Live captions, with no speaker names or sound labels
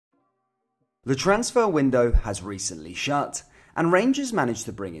The transfer window has recently shut, and Rangers managed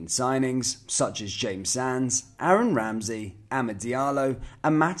to bring in signings such as James Sands, Aaron Ramsey, Amad Diallo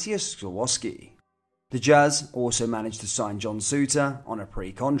and Matthias Skorowski. The Jazz also managed to sign John Suter on a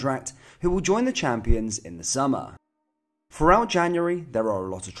pre-contract, who will join the champions in the summer. Throughout January, there are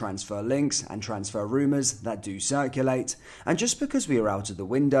a lot of transfer links and transfer rumours that do circulate, and just because we are out of the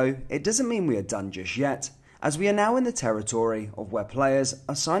window, it doesn't mean we are done just yet, as we are now in the territory of where players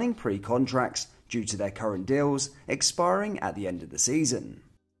are signing pre-contracts due to their current deals expiring at the end of the season.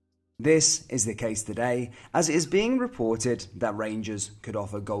 This is the case today, as it is being reported that Rangers could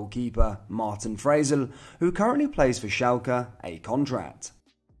offer goalkeeper Martin Fraisl, who currently plays for Schalke, a contract.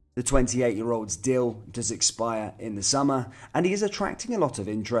 The 28-year-old's deal does expire in the summer, and he is attracting a lot of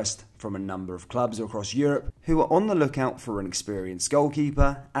interest from a number of clubs across Europe who are on the lookout for an experienced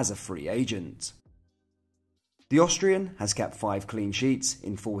goalkeeper as a free agent. The Austrian has kept 5 clean sheets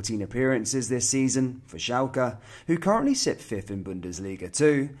in 14 appearances this season for Schalke, who currently sit 5th in Bundesliga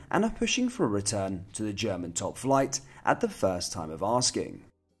 2 and are pushing for a return to the German top flight at the first time of asking.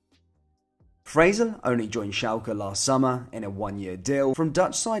 Fraisl only joined Schalke last summer in a 1-year deal from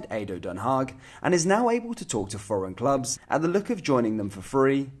Dutch side ADO Den Haag and is now able to talk to foreign clubs at the look of joining them for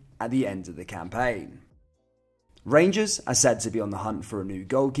free at the end of the campaign. Rangers are said to be on the hunt for a new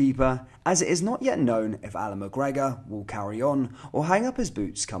goalkeeper, as it is not yet known if Alan McGregor will carry on or hang up his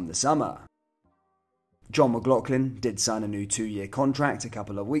boots come the summer. John McLaughlin did sign a new 2-year contract a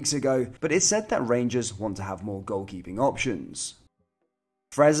couple of weeks ago, but it's said that Rangers want to have more goalkeeping options.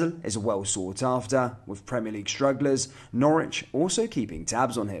 Fraisl is well sought after, with Premier League strugglers Norwich also keeping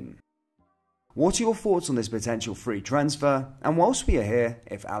tabs on him. What are your thoughts on this potential free transfer? And whilst we are here,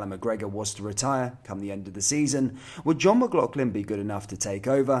 if Alan McGregor was to retire come the end of the season, would John McLaughlin be good enough to take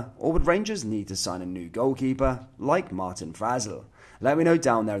over, or would Rangers need to sign a new goalkeeper like Martin Fraisl? Let me know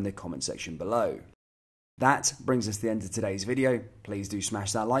down there in the comment section below. That brings us to the end of today's video. Please do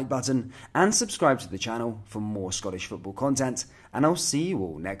smash that like button and subscribe to the channel for more Scottish football content, and I'll see you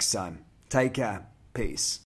all next time. Take care. Peace.